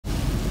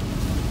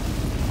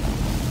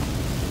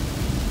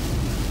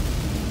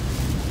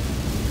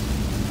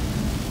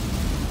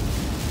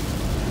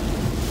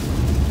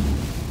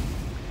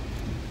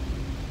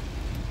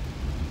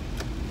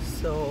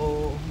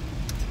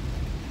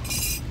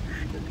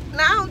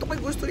may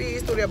gusto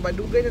i-istorya ba?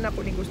 Dugay na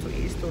ako ni gusto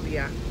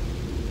i-istorya.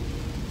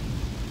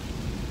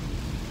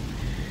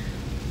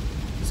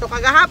 So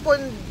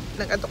kagahapon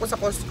nag-adto ko sa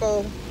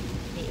Costco.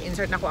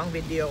 I-insert na ko ang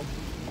video.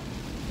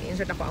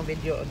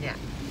 Niya.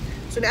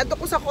 So niadto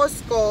ko sa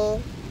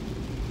Costco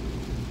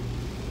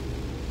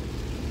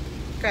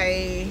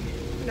kay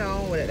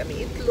wala na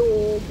may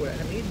itlog, wala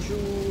na may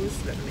juice,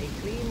 wala na may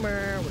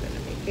creamer, wala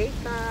na may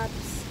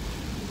K-cups.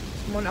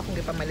 Muna akong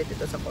gipamalit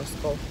dito sa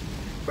Costco.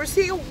 Pero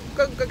siya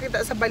kagkita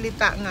sa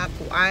balita nga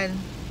kuan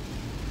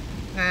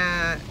nga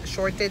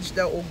shortage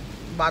daw og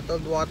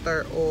bottled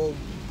water o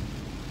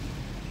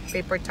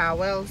paper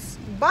towels.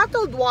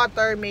 Bottled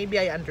water, maybe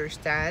I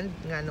understand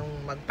nga nung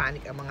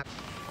magpanic ang mga...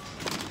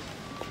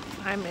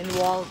 I'm in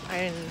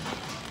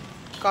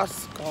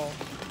Costco.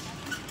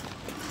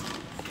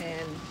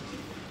 And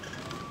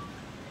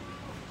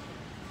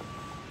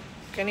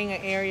kaning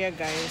area,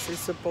 guys,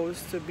 is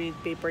supposed to be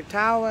paper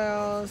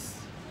towels,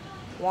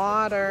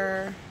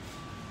 water.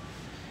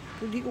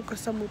 Hindi ko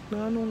kasamot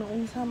na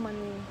naunsa man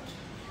eh.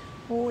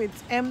 Oh,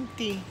 it's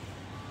empty.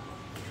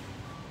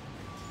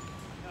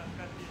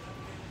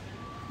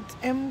 It's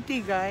empty,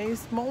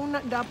 guys.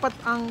 Mauna dapat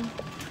ang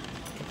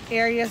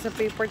area sa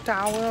paper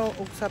towel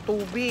o sa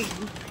tubig.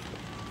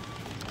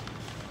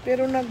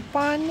 Pero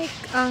nagpanic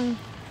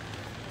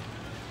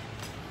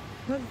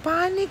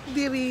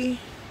diri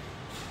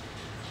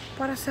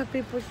para sa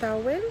paper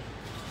towel.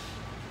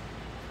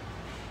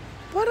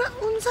 Para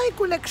unsay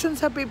connection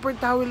sa paper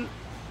towel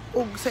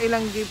ug sa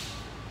ilang gift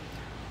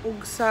ug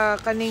sa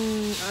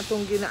kaning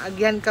atong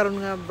ginaagyan karon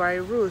nga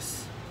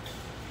virus.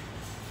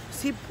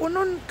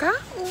 Sipunon ka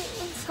o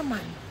unsa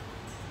man?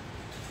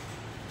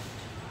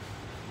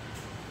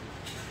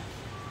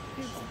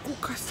 Ko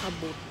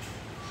kasabot.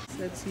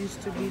 That used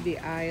to be the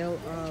aisle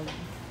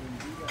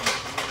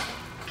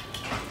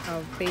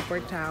of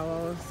paper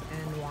towels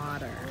and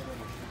water.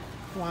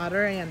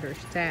 Water I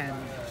understand,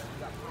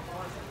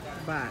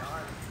 but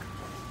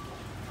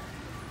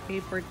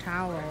paper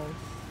towels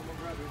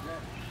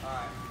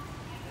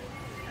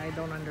I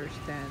don't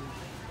understand.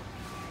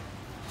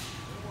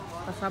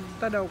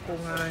 Kasabta daw ko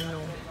nga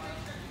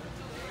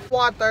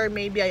water,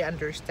 maybe I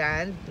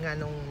understand nga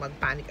nung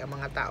magpanic ang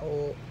mga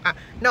tao.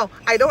 No,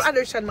 I don't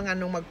understand mga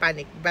nung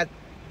magpanic, but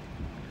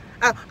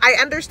I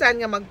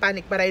understand nga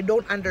magpanic, but I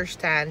don't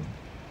understand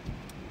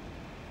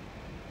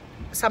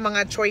sa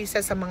mga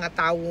choices sa mga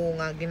tao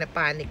nga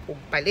ginapanik ug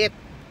palit.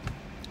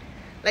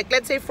 Like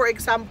let's say for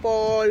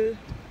example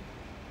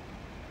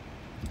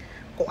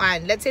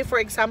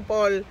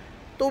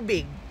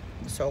tubig.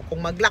 So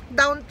kung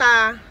mag-lockdown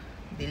ta,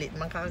 dili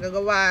man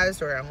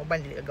kakagawas or ang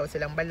uban dili kagawas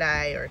silang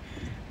balay or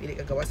dili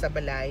kagawas sa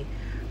balay.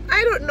 I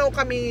don't know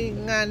kami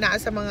nga naa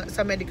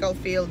sa medical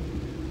field.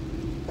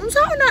 Unsa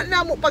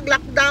na mo pag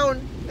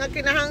lockdown nga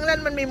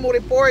kinahanglan man may mo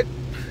report.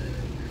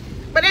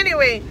 But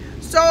anyway,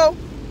 so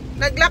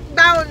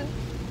nag-lockdown.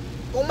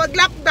 Kung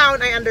mag-lockdown,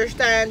 I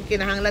understand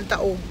kinahanglan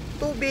ta og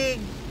tubig,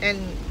 and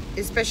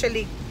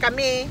especially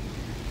kami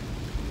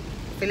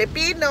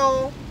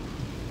Filipino,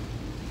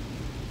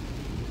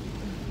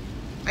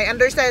 I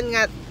understand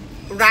nga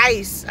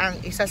rice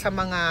ang isa sa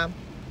mga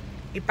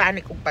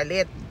ipanik ug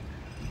palit.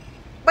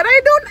 But I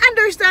don't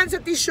understand sa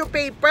tissue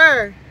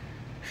paper.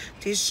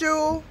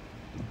 Tissue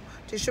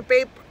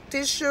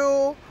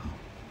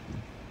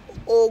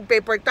o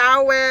paper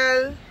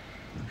towel.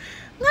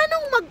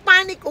 Nganong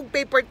magpanik og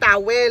paper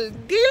towel?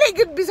 Dili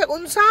gid bisag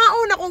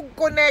unsaon ako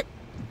connect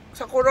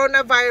sa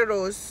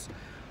coronavirus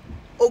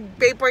og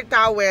paper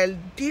towel,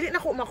 dili na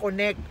ko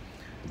ma-connect.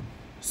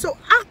 So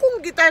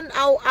akong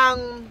gitan-aw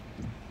ang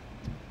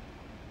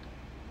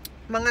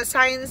mga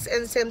signs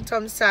and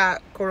symptoms sa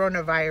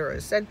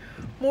coronavirus, and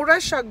mura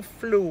siyag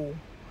flu.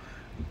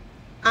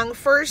 Ang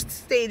first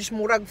stage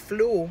murag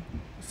flu.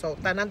 So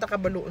tanan ta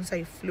kabaluon sa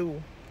flu.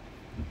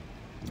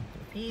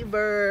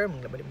 Fever,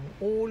 mga labad mong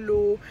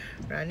ulo,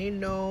 runny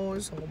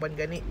nose, ang uban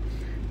gani,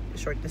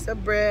 shortness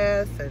of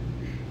breath, and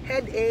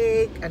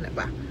headache, ano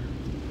ba?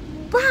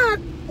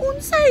 But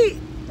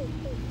unsay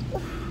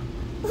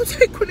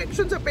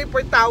connection sa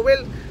paper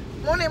towel?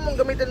 Mo na imong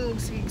gamitan ng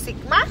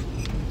sikma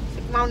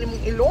ni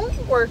mong ilong,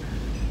 or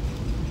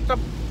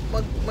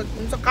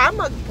unsa ka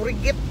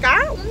magpurigit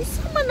ka,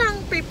 unsa man ang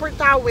paper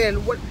towel?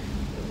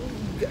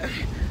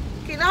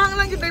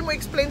 Kinahanglan gyud mo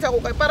explain sa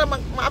ako kay para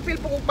ma-appeal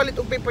po kung palit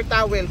og paper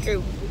towel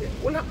kay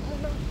wala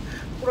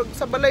murag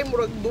sa balay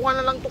murag duha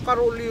na lang to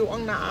karolyo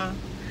ang naa.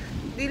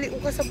 Dili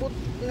ko kasabot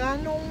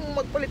nganong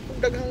magpalit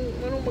og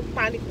daghang nganong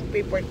magpanik og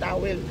paper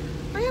towel.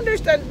 I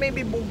understand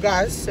maybe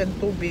bugas and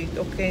tubig,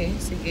 okay,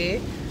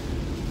 sige.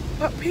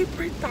 But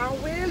paper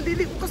towel,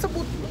 dili ko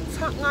kasabot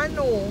sa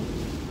ngano.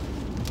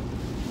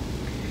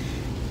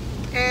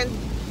 And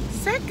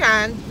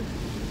second,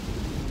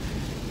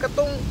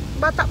 katong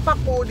bata pa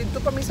ko dito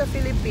pa mi sa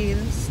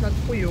Philippines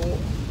nagpuyo.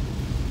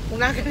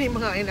 Kung nagani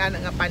mga inana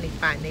nga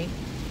panik-panik.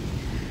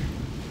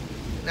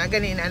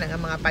 Nagani inana nga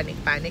mga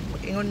panik-panik.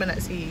 Mag-ingon man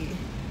na si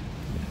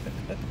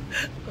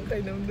okay,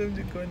 namdam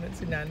ko na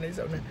si nanay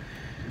sa una.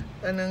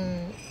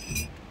 Tanang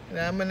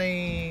naman ay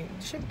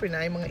syempre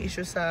na ay mga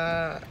issue sa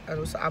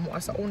sa amo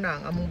sa una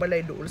ang among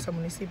balay duol sa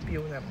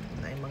munisipyo na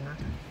ay mga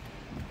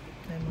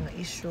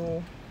issue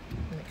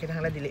na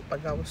kinahanglan dili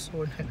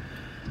pagawson.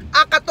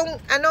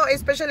 Katong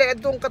especially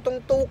atong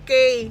katong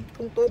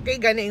 2K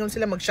gani ingon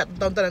sila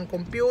mag-shutdown ta ng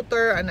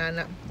computer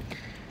ana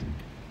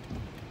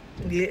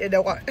hindi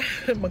daw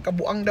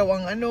magkabuang daw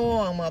ang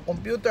ang mga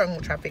computer, ang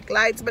traffic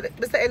lights, but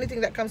basta anything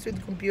that comes with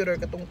computer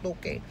katong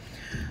 2K.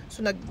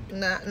 So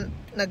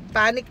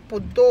nagpanic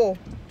pud to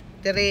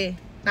dire.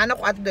 Nana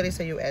ko ato dire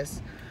sa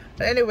US.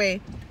 But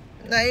anyway,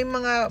 na yung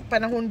mga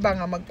panahon ba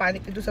nga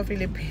magpanic dito sa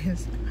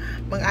Philippines.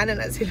 Mang-ana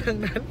na silang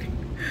nanay.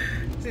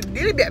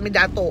 Dili biya mi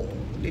dato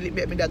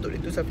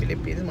dito sa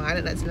Philippines.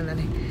 Mang-ana na silang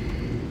nanay.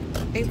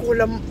 Ay ko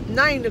alam,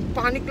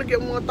 nagpanic lagi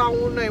ang mga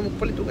tao na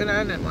magpalit og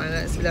ana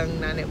mga silang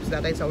nanay sa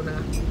tatay sa una.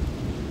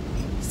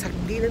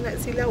 Sagdi na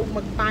sila ug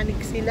magpanic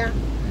sila.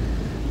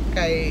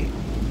 Kay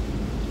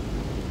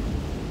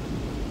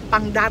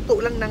pangdato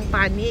lang ng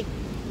panic.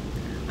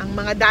 Ang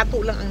mga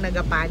dato lang ang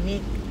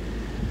nagapanik.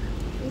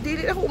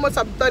 Hindi ako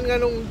masabtan nga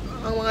nung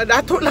ang mga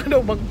dato lang daw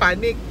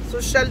magpanik.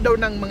 Social daw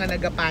ng mga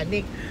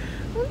nagapanik.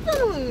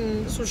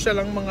 Anong social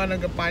ang mga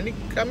nagapanik?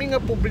 Kami nga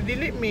pobre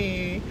dili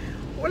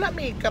wala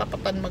may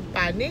karapatan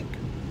magpanik.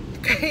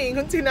 Kaya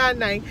ingon si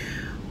nanay,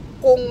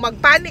 kung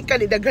magpanik ka,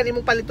 daghan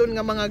imong paliton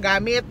nga mga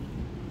gamit.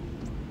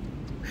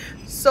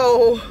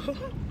 So,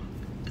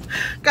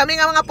 kami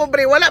nga mga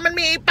pobre, wala man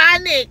may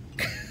ipanik.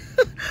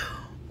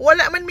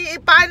 Wala man may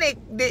ipanik.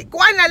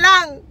 Kuha na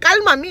lang,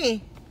 kalma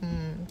mi.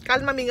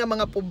 Kalma mi nga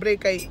mga pobre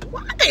kay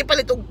wala kay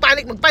palit og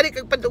panik, magpanik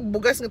kag palit og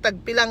bugas nga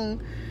tagpilang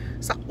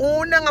sa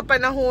una nga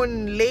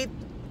panahon,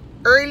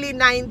 early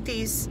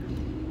 90s.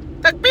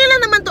 Tagpila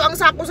naman to ang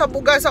sako sa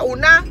bugas sa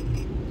una.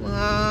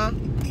 Mga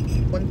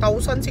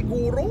 1,000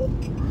 siguro.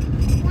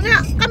 Kaya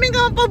kami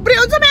nga pobre,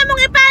 unsa may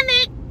among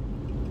ipanik?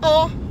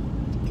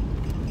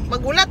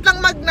 Magulat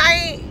lang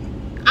magnay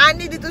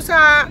ani dito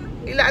sa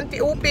ila Auntie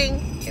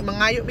Uping,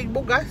 mangayo mig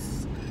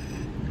bugas.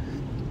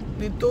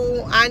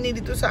 Dito ani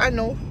dito sa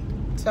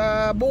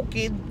sa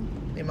bukid,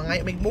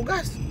 mangayo mig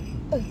bugas.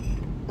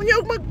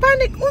 Unya og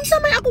magpanik, unsa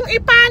may akong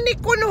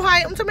ipanik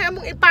kunuhay? Unsa may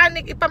among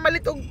ipanik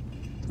ipamalit og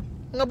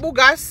nga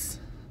bugas?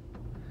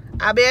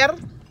 Aber.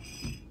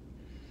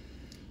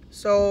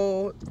 So,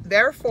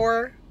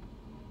 therefore,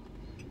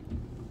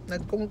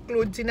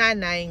 nag-conclude si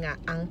nanay nga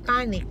ang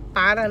panic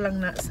para lang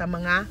na sa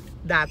mga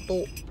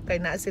dato. Kaya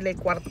na sila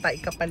kwarta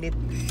ikapalit.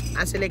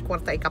 Na sila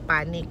kwarta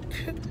ikapanik.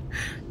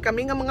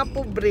 Kami nga mga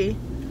pobre,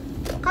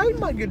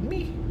 kalma yun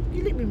mi.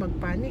 Dili mi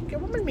magpanik.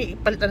 Kaya man may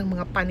ipalitan ng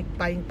mga panic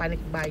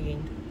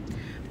buying.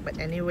 But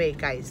anyway,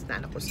 guys,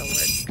 na ako sa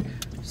work.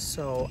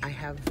 So, I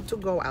have to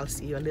go. I'll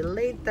see you a little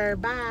later.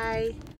 Bye!